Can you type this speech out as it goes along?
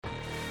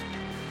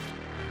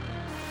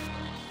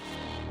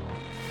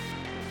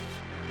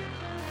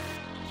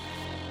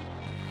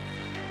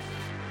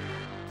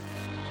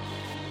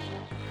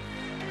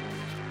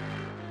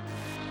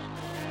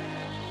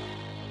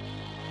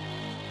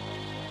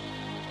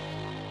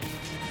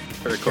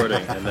for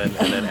recording, and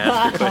then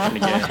ask your question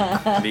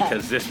again,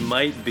 because this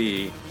might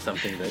be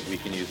something that we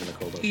can use in a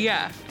cold open.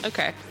 Yeah.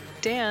 Okay.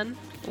 Dan,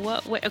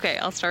 okay,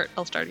 I'll start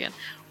again.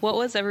 What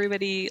was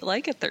everybody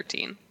like at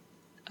 13?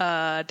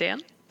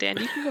 Dan,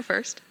 you can go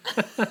first.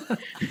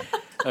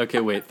 Okay,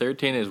 wait.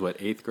 13 is what,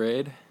 8th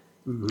grade?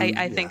 Mm-hmm.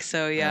 I think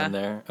so. Yeah. Around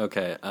there.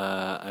 Okay.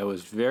 I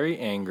was very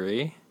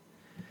angry.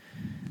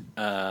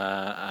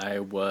 I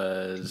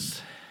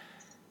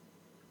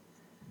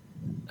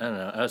don't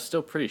know. I was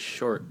still pretty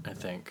short, I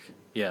think.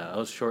 Yeah, I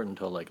was short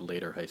until like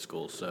later high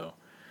school, so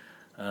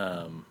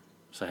I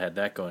had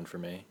that going for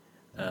me.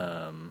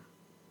 I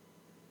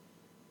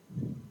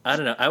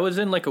don't know. I was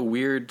in like a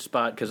weird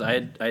spot because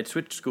I had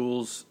switched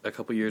schools a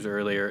couple years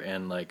earlier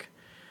and like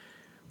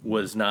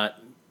was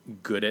not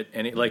good at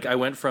any. Like I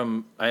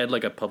had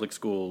like a public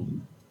school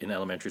in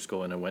elementary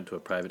school and I went to a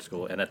private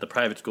school, and at the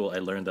private school I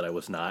learned that I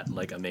was not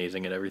like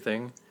amazing at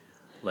everything.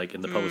 Like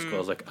in the public school I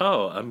was like,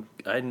 oh,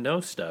 I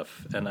know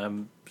stuff and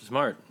I'm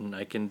smart and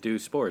I can do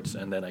sports,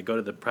 and then I go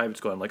to the private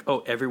school, I'm like,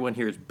 oh, everyone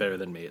here is better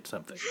than me at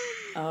something.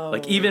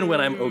 Like even when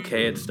I'm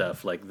okay at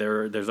stuff, like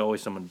there's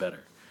always someone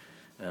better.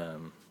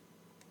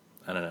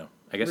 I don't know.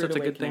 I guess that's a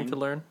good thing to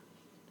learn.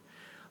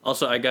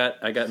 Also, I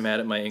got mad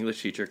at my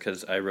English teacher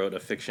because I wrote a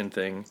fiction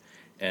thing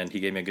and he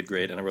gave me a good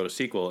grade, and I wrote a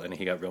sequel and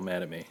he got real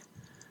mad at me.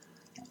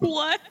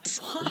 What?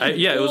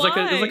 It was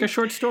like a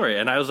short story,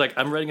 and I was like,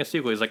 I'm writing a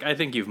sequel. He's like, I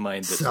think you've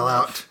mined this. Sell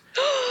out.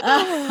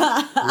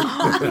 Oh,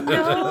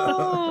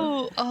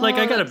 no. Like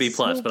I got a B+,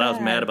 but I was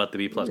mad about the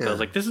B+. Yeah. I was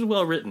like, this is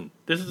well written.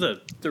 This is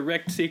a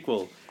direct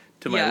sequel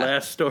to my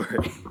last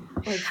story.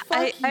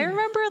 Like, I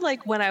remember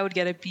like when I would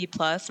get a B+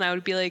 and I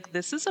would be like,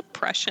 this is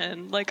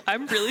oppression. Like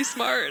I'm really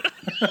smart.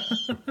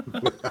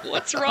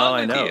 What's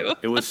wrong with you?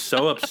 It was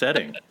so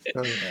upsetting.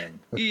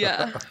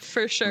 Yeah,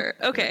 for sure.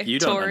 Okay, you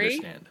don't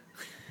understand.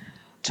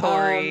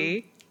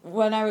 Tori.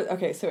 When I was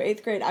so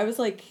 8th grade, I was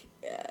like,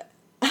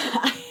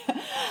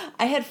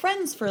 I had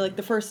friends for like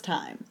the first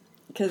time,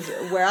 because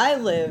where I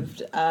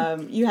lived,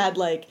 you had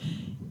like,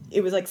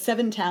 it was like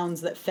 7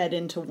 towns that fed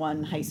into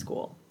one high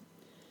school.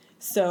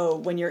 So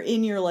when you're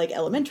in your like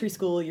elementary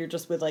school, you're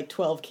just with like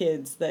 12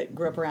 kids that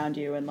grew up around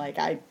you, and like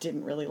I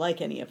didn't really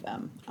like any of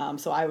them.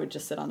 So I would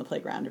just sit on the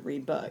playground and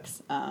read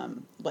books,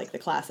 like the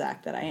class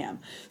act that I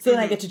am. So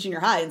then I get to junior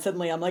high and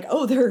suddenly I'm like,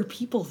 oh, there are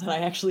people that I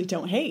actually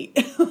don't hate.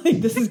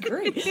 Like this is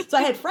great. So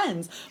I had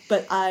friends,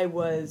 but I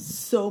was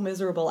so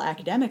miserable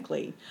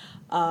academically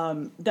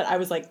that I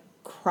was like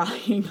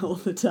crying all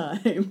the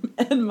time.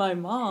 And my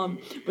mom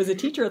was a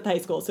teacher at the high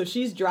school, so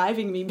she's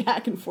driving me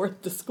back and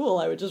forth to school.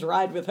 I would just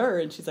ride with her,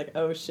 and she's like,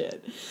 oh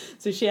shit.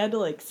 So she had to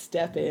like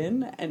step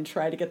in and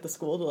try to get the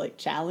school to like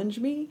challenge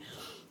me,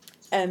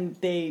 and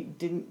they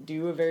didn't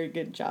do a very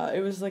good job.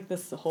 It was like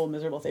this whole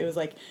miserable thing. It was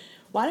like,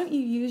 why don't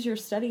you use your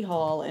study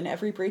hall and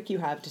every break you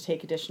have to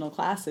take additional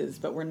classes,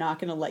 but we're not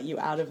going to let you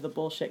out of the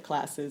bullshit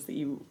classes that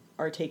you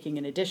are taking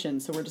in addition,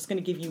 so we're just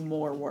going to give you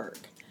more work.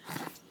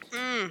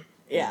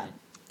 Yeah.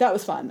 That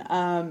was fun.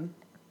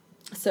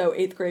 So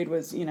 8th grade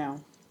was,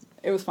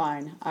 it was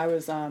fine. I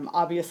was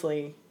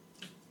obviously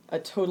a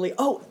totally...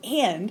 Oh,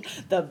 and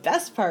the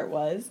best part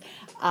was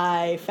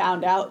I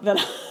found out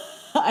that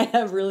I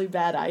have really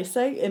bad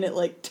eyesight, and it,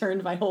 like,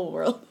 turned my whole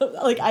world.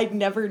 Like, I'd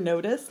never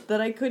noticed that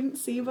I couldn't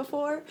see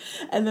before.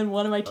 And then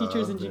one of my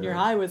teachers in junior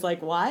high was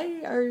like,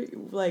 why are,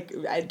 like,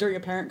 during a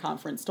parent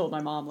conference, told my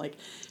mom, like,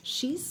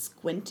 she's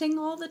squinting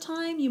all the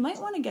time. You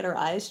might want to get her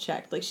eyes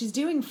checked. Like, she's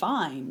doing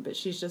fine, but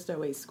she's just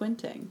always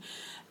squinting.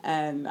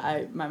 And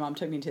my mom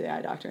took me to the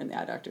eye doctor, and the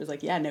eye doctor was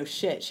like, yeah, no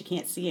shit, she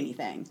can't see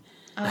anything.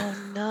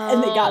 Oh, no.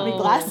 And they got me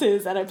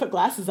glasses, and I put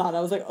glasses on. I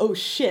was like, oh,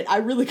 shit, I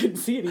really couldn't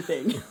see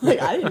anything. Like,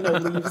 I didn't know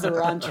leaves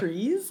were on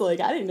trees. Like,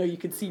 I didn't know you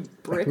could see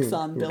bricks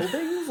on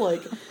buildings.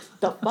 Like,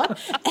 the fuck?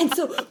 And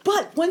so,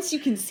 but once you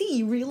can see,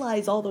 you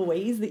realize all the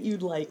ways that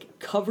you'd, like,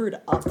 covered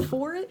up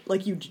for it.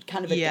 Like, you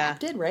kind of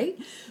adapted, right?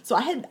 So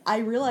I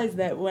realized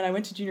that when I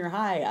went to junior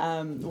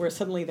high, where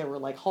suddenly there were,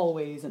 like,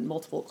 hallways and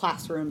multiple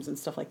classrooms and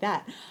stuff like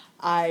that,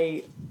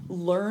 I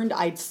learned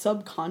I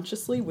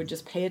subconsciously would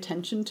just pay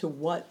attention to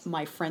what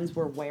my friends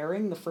were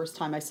wearing the first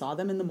time I saw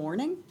them in the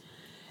morning.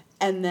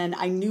 And then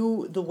I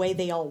knew the way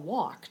they all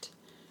walked.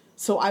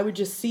 So I would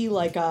just see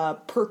like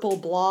a purple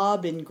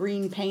blob in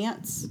green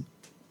pants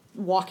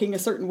walking a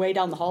certain way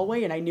down the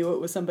hallway, and I knew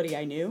it was somebody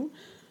I knew.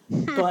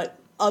 But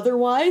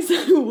otherwise,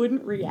 I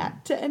wouldn't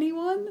react to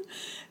anyone.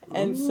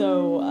 And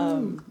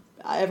so...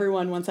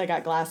 everyone, once I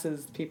got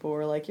glasses, people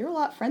were like, you're a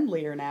lot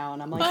friendlier now.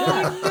 And I'm like,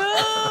 yeah.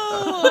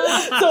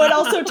 Oh, no. So it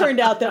also turned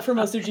out that for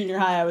most of junior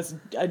high, I was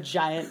a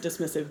giant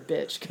dismissive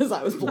bitch because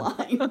I was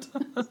blind.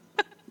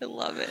 I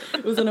love it.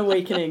 It was an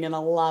awakening in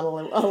a lot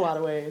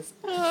of ways.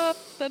 Oh,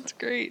 that's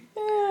great.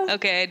 Yeah.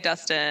 Okay,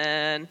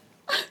 Dustin.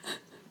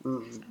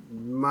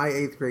 My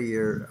 8th grade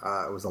year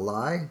was a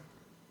lie.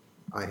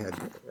 I had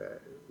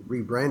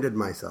rebranded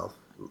myself.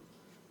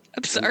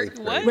 I'm sorry,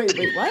 what? Wait,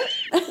 what?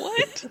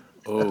 What?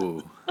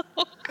 Oh.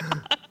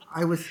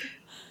 I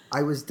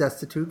was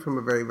destitute from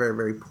a very, very,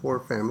 very poor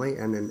family,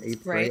 and in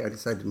 8th grade I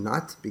decided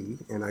not to be,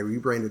 and I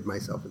rebranded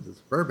myself as a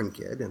suburban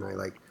kid, and I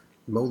like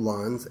mow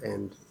lawns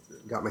and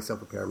got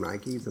myself a pair of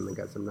Nikes and then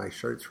got some nice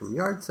shirts from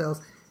yard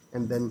sales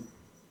and then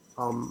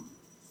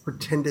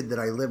pretended that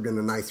I lived in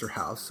a nicer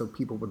house so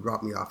people would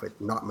drop me off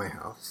at not my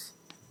house.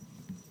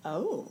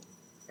 Oh.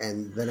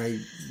 And then I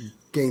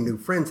gained new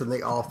friends, and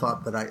they all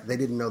thought that they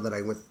didn't know that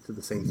I went to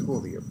the same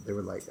school the year. They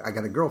were like, I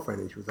got a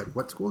girlfriend, and she was like,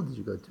 what school did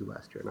you go to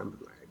last year? And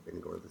I've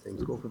been going to the same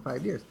school for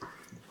 5 years.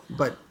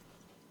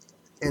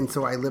 And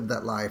so I lived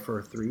that lie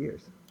for 3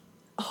 years.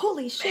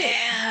 Holy shit.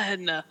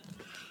 Man.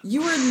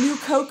 You were a New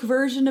Coke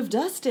version of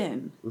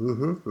Dustin.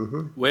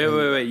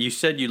 Wait. You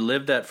said you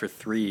lived that for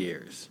 3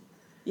 years.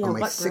 Yeah, on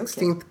my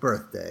 16th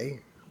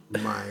birthday,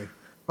 my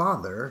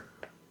father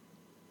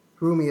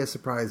threw me a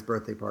surprise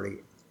birthday party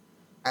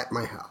at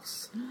my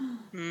house.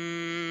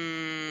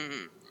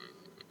 And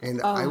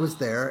I was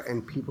there,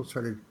 and people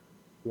started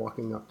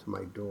walking up to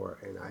my door,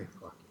 and I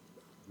fucking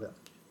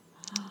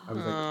I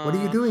was like, what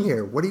are you doing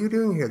here? What are you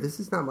doing here? This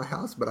is not my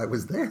house, but I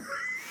was there.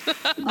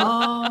 And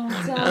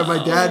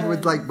my dad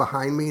would, like,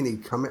 behind me, and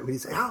he'd come at me,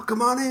 he'd say, oh,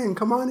 come on in.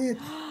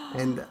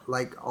 And,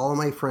 like, all of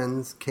my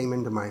friends came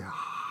into my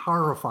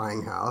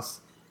horrifying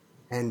house.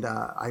 And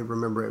I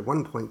remember at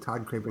one point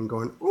Todd Craven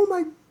going, oh,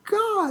 my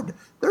God,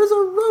 there's a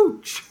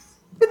roach.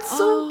 It's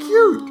so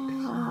cute.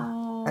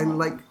 And,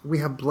 like, we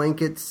have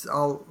blankets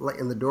all like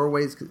in the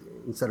doorways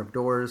instead of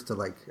doors to,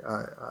 like,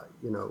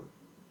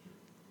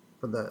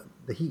 for the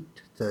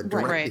heat, to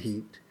direct the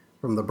heat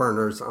from the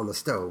burners on the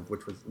stove,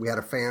 we had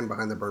a fan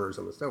behind the burners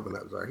on the stove, and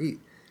that was our heat.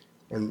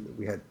 And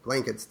we had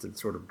blankets to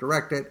sort of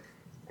direct it.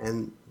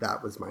 And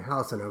that was my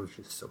house, and I was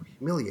just so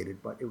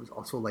humiliated. But it was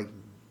also, like,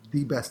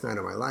 the best night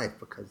of my life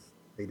because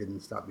they didn't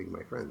stop being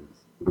my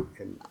friends.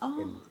 And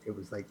it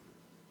was, like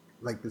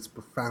this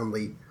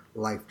profoundly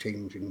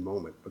life-changing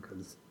moment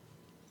because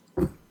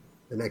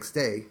the next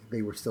day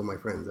they were still my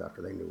friends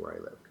after they knew where I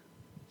lived.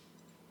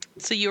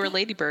 So you were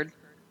Ladybird.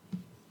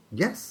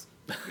 Yes.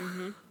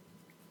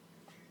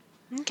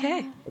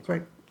 Okay. That's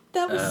right.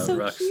 That was so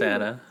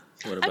Roxana,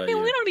 cute. what about you?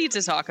 We don't need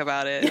to talk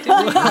about it.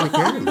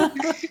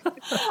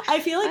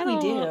 I feel like we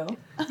do.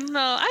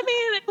 No, I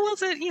mean, it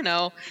wasn't,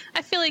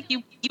 I feel like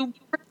you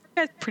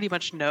guys pretty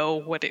much know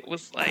what it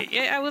was like.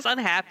 I was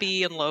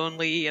unhappy and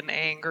lonely and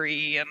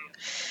angry and,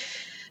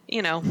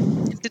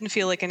 didn't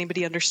feel like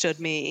anybody understood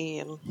me.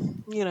 And,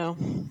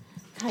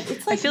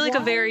 It's like, I feel like a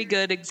very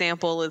good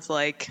example is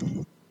like,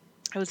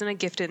 I was in a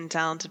gifted and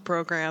talented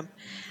program.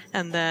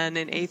 And then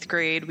in 8th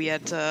grade, we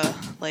had to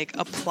like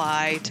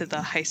apply to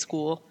the high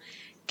school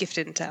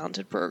gifted and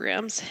talented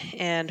programs.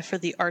 And for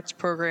the arts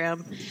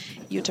program,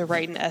 you had to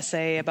write an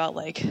essay about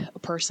like a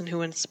person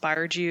who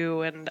inspired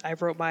you. And I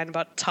wrote mine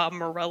about Tom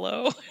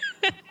Morello.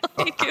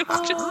 It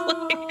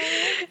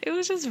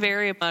was just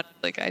very much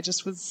like I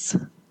just was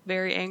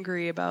very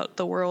angry about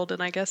the world.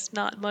 And I guess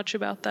not much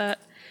about that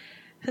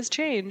has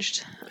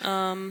changed.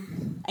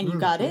 And you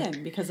got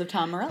in because of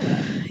Tom Morello.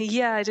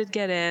 Yeah, I did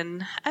get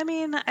in. I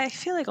mean, I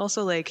feel like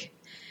also like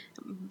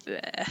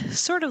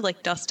sort of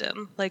like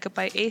Dustin. Like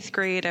by 8th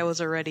grade, I was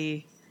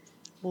already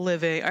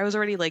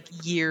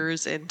like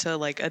years into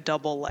like a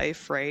double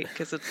life, right?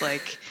 Because it's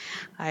like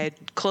I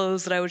had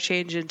clothes that I would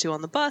change into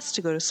on the bus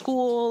to go to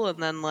school,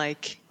 and then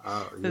like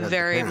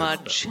very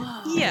much,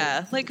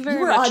 like very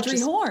you were much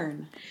Audrey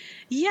Horne.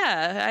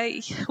 Yeah,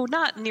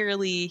 not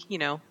nearly,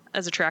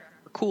 as attractive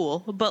or cool,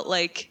 but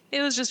like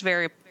it was just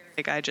very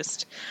like I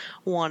just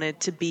wanted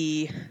to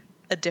be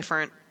a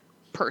different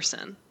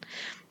person,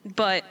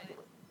 but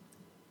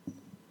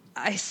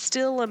I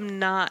still am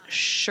not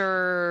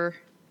sure.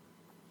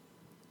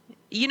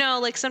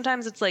 Like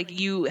sometimes it's like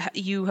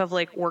you have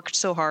like worked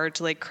so hard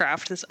to like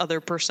craft this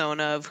other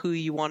persona of who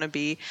you want to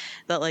be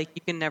that like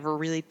you can never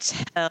really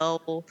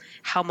tell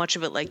how much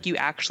of it like you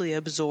actually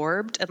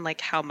absorbed and like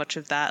how much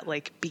of that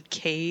like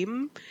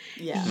became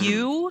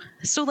you.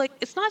 So like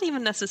it's not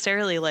even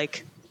necessarily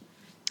like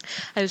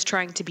I was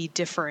trying to be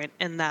different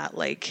in that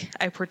like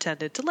I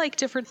pretended to like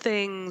different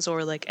things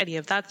or like any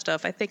of that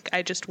stuff. I think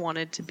I just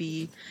wanted to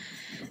be,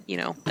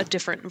 a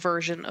different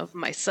version of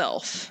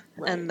myself.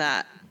 Right. And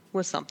that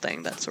was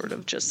something that sort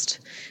of just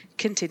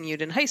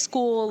continued in high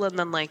school. And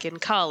then like in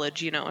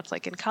college, it's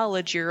like in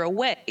college you're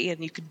away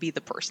and you could be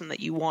the person that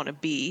you want to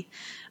be.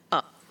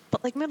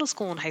 But like middle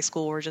school and high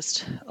school were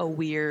just a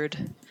weird,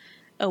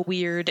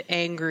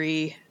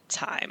 angry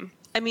time.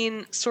 I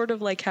mean, sort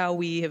of like how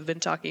we have been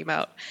talking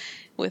about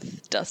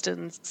with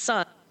Dustin's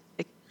son.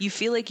 Like, you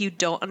feel like you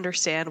don't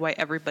understand why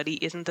everybody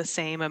isn't the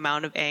same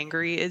amount of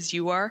angry as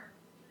you are.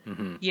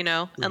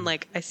 Mm-hmm. And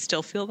like I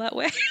still feel that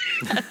way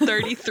at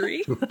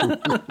 33.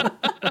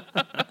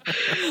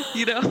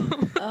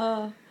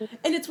 And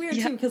it's weird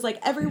too because like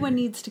everyone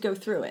needs to go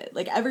through it.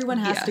 Like everyone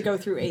has to go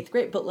through 8th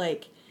grade, but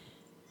like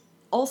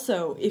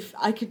also if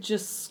I could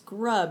just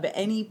scrub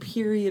any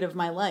period of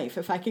my life,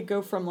 if I could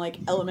go from like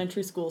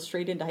elementary school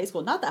straight into high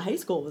school, not that high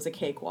school was a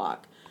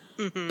cakewalk.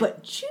 Mm-hmm.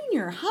 But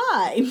junior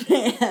high,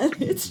 man,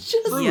 it's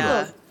just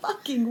the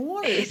fucking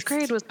worst. 8th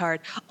grade was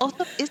hard.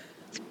 Also, is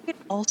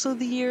also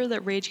the year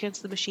that Rage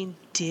Against the Machine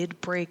did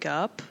break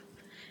up,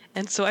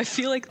 and so I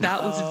feel like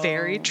that was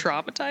very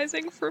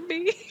traumatizing for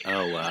me.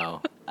 Oh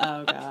wow.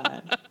 Oh god.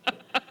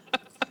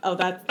 Oh,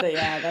 that's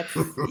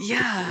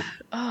Yeah.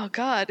 Oh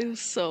God, it was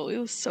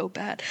so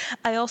bad.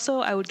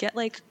 I would get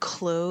like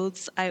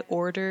clothes I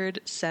ordered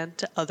sent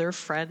to other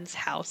friends'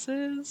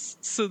 houses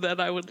so that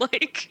I would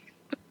like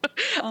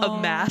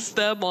amass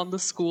them on the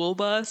school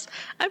bus.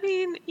 I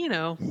mean,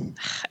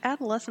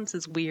 adolescence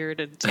is weird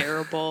and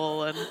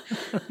terrible, and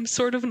I'm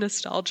sort of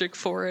nostalgic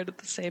for it at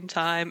the same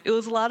time. It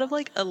was a lot of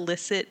like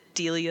illicit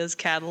Delia's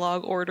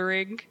catalog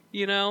ordering,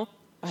 Oh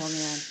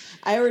man,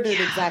 I ordered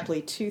exactly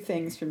 2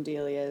 things from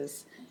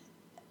Delia's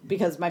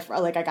because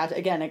I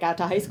got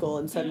to high school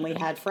and suddenly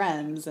had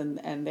friends,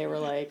 and they were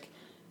like,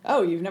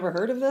 "Oh, you've never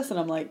heard of this?" And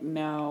I'm like,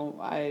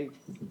 "No,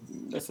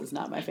 this is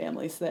not my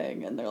family's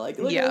thing." And they're like,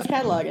 "Look at this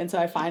catalog." And so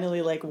I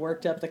finally like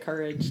worked up the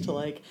courage to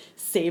like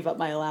save up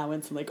my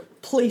allowance and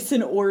like place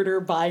an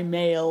order by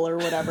mail or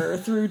whatever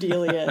through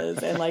Delia's,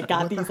 and like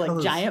got these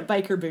like giant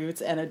biker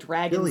boots and a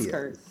dragon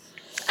skirt.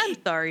 I'm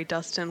sorry,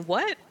 Dustin.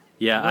 What?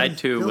 Yeah, I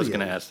too was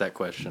going to ask that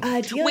question.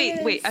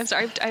 Wait, I'm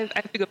sorry. I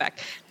have to go back.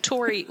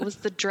 Tori, was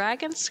the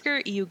dragon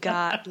skirt you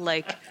got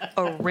like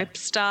a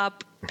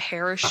ripstop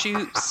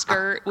parachute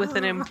skirt with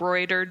an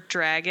embroidered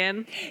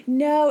dragon?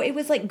 No, it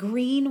was like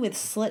green with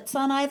slits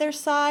on either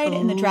side,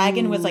 and the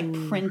dragon was like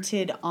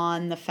printed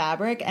on the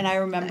fabric. And I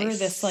remember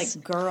this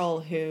like girl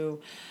who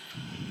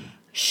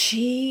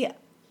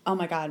oh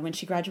my God, when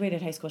she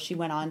graduated high school, she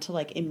went on to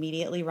like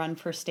immediately run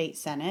for state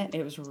senate.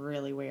 It was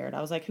really weird.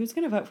 I was like, who's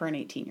going to vote for an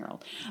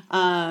 18-year-old?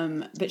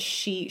 But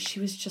she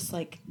was just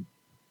like,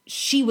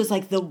 she was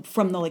like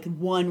from the like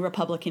one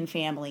Republican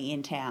family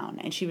in town,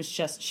 and she was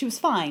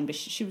fine, but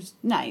she was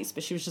nice,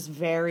 but she was just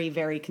very,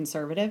 very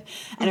conservative.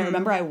 And I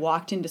remember I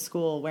walked into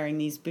school wearing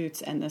these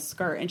boots and this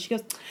skirt, and she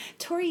goes,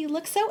 "Tori, you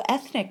look so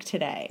ethnic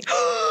today."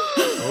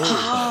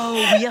 Oh,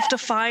 we have to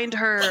find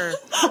her.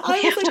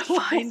 We have to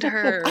find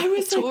her. I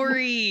was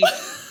Tori.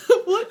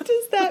 Like, what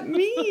does that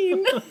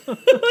mean?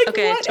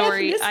 Okay,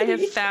 Tori, I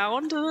have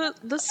found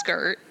the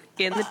skirt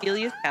in the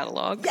Delia's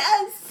catalog.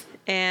 Yes.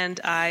 And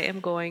I am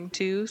going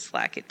to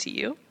Slack it to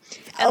you.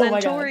 And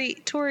then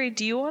Tori,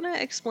 do you want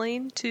to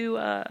explain to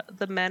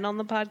the men on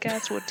the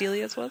podcast what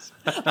Delia's was?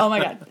 Oh my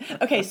God.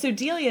 Okay, so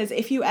Delia's,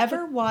 if you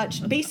ever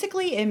watched,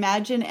 basically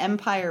imagine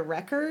Empire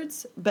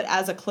Records, but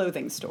as a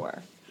clothing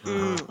store.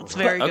 It's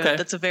very good. Okay.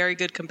 That's a very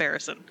good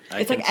comparison.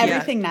 It's like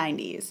everything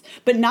 90s,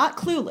 but not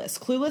Clueless.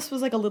 Clueless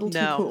was like a little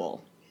too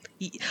cool.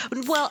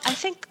 Well, I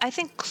think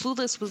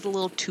Clueless was a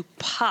little too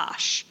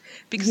posh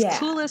because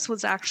Clueless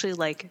was actually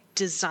like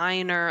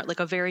designer, like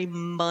a very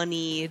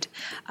moneyed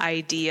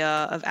idea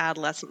of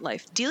adolescent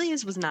life.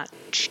 Delia's was not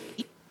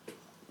cheap.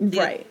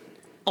 Right.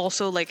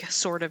 Also like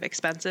sort of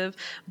expensive,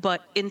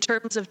 but in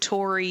terms of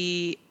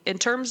Tori, in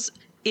terms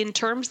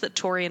that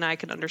Tori and I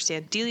can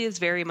understand, Delia's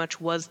very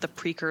much was the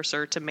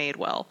precursor to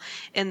Madewell,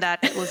 in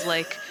that it was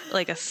like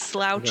a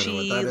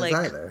slouchy,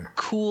 like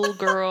cool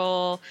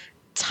girl,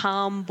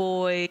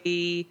 tomboy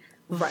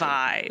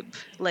vibe.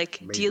 Like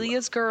Madewell.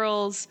 Delia's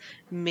girls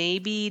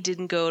maybe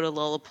didn't go to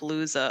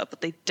Lollapalooza,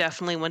 but they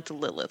definitely went to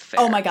Lilith Fair.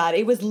 Oh my God,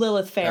 it was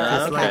Lilith Fair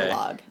as a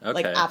catalog. Okay.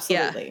 Like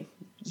absolutely.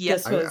 Yeah.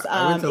 This was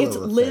I went to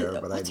Lilith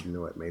Fair, but I didn't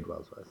know what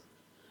Madewell's was.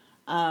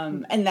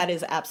 And that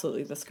is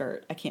absolutely the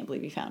skirt. I can't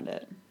believe you found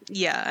it.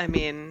 Yeah, I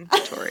mean,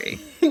 Tori.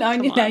 now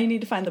you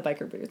need to find the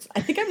biker boots.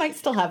 I think I might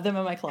still have them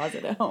in my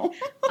closet at home.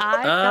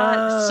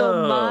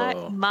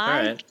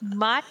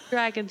 My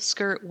dragon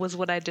skirt was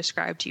what I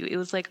described to you. It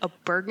was like a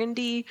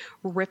burgundy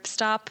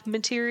ripstop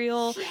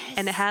material,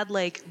 and it had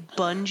like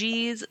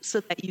bungees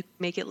so that you could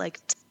make it like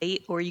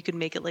tight, or you could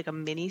make it like a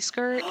mini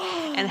skirt,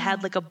 and it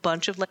had like a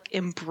bunch of like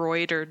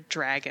embroidered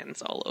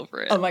dragons all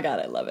over it. Oh my God,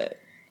 I love it.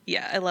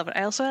 Yeah, I love it.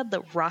 I also had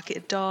the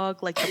Rocket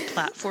Dog, like the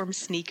platform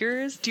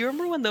sneakers. Do you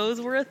remember when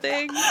those were a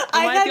thing?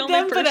 I had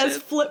them, but as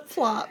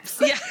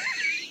flip-flops. Yeah.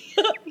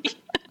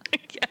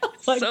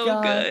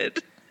 So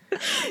good.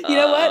 You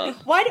know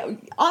what?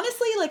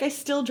 Honestly, like I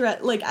still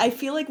dress, like I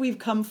feel like we've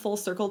come full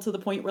circle to the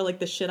point where like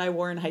the shit I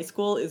wore in high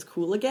school is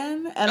cool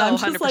again. And I'm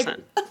just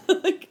 100%.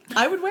 like,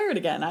 I would wear it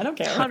again. I don't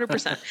care.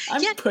 100%.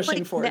 I'm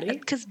pushing 40.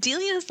 Because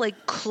Delia's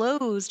like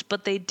closed,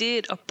 but they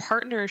did a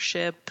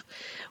partnership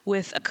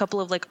with a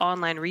couple of like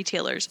online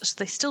retailers, so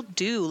they still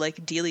do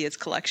like Delia's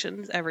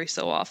collections every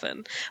so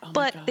often.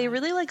 But they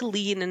really like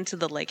lean into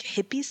the like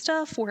hippie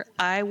stuff, where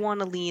I want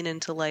to lean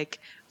into like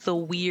the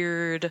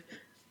weird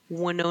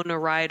Winona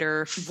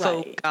Ryder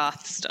folk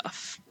goth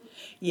stuff.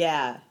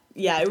 Yeah.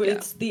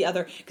 It's the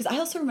other, because I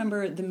also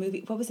remember the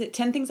movie, what was it,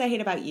 10 Things I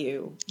Hate About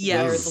You,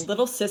 where the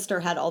little sister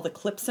had all the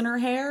clips in her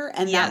hair,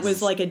 and that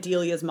was like a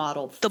Delia's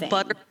model thing. The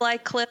butterfly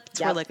clips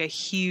were like a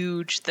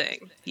huge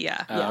thing.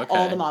 Yeah.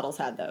 All the models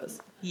had those.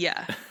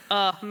 Yeah.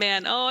 Oh,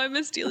 man. Oh, I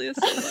miss Delia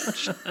so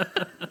much.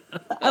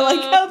 I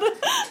like how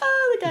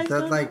the guys...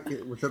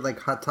 Was that like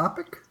Hot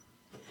Topic?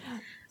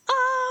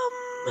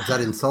 Was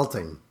that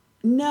insulting?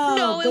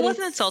 No, it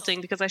wasn't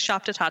insulting because I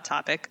shopped at Hot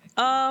Topic.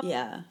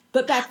 Yeah.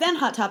 But back then,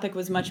 Hot Topic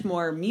was much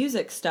more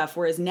music stuff,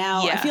 whereas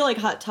now, I feel like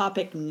Hot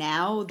Topic,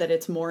 now that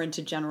it's more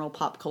into general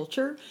pop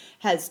culture,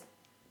 has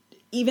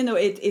even though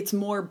it's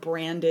more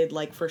branded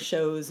like for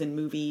shows and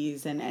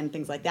movies and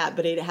things like that,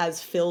 but it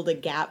has filled a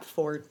gap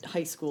for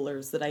high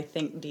schoolers that I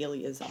think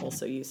Delia's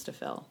also used to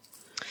fill.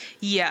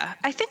 Yeah,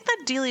 I think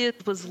that Delia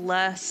was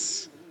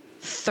less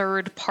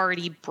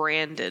third-party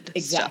branded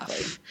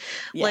stuff.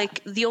 Yeah.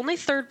 Like, the only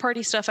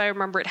third-party stuff I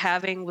remember it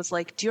having was,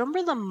 like, do you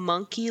remember the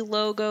monkey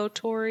logo,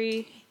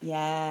 Tori?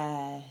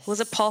 Yes. Was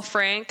it Paul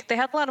Frank? They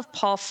had a lot of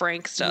Paul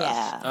Frank stuff.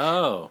 Yeah.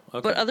 Oh,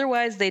 okay. But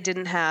otherwise, they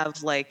didn't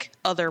have, like,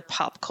 other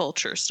pop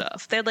culture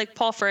stuff. They had, like,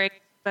 Paul Frank.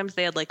 Sometimes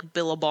they had, like,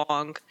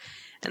 Billabong.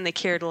 And they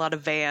carried a lot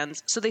of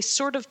Vans. So they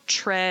sort of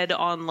tread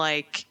on,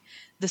 like,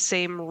 the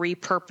same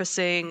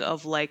repurposing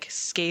of, like,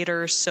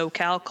 skater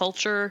SoCal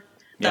culture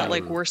that,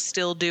 like, we're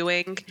still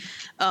doing.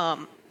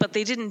 But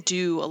they didn't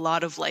do a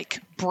lot of,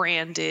 like,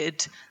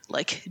 branded,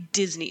 like,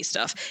 Disney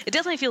stuff. It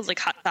definitely feels like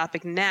Hot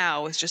Topic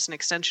now is just an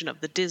extension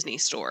of the Disney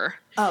store.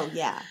 Oh,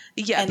 yeah.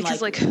 Yeah, and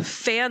because, like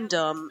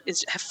fandom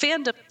is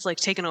like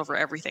taken over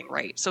everything,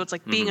 right? So it's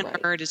like being a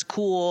nerd is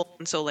cool,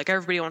 and so like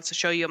everybody wants to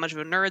show you how much of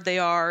a nerd they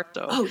are.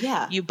 So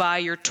you buy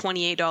your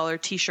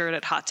 $28 T-shirt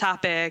at Hot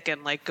Topic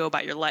and like go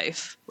about your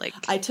life. Like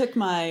I took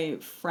my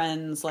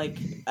friend's like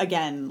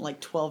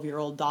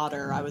 12-year-old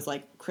daughter. I was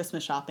like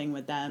Christmas shopping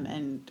with them,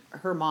 and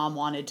her mom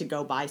wanted to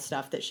go buy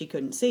stuff that she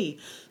couldn't see,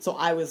 so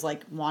I was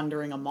like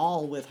wandering a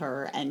mall with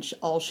her, and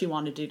all she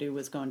wanted to do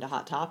was go into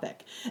Hot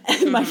Topic,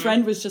 and my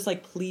friend was just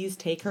like, please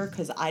take her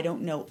because I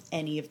don't know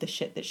any of the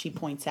shit that she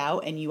points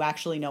out, and you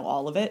actually know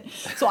all of it.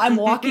 So I'm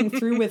walking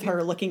through with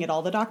her looking at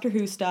all the Doctor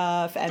Who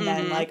stuff, and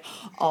then like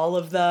all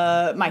of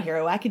the My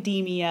Hero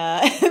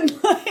Academia,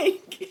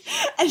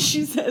 and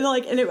she said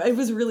like, and it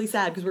was really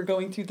sad because we're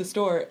going through the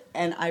store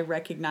and I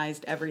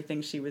recognized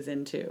everything she was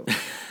into.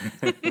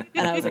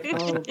 And I was like,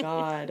 oh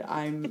God,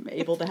 I'm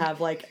able to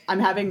have I'm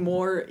having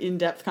more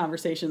in-depth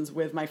conversations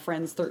with my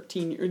friend's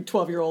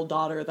 12-year-old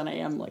daughter than I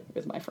am like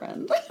with my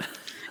friend.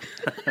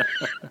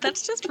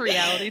 That's just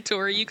reality,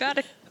 Tori. You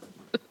gotta.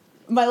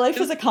 My life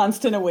is a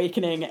constant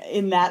awakening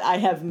in that I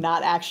have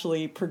not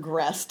actually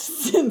progressed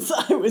since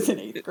I was in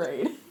 8th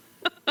grade.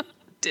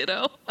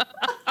 Ditto.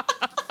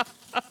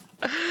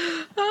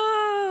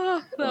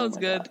 Oh, that was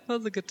good. God. That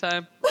was a good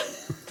time.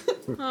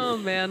 Oh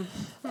man.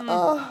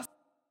 Oh,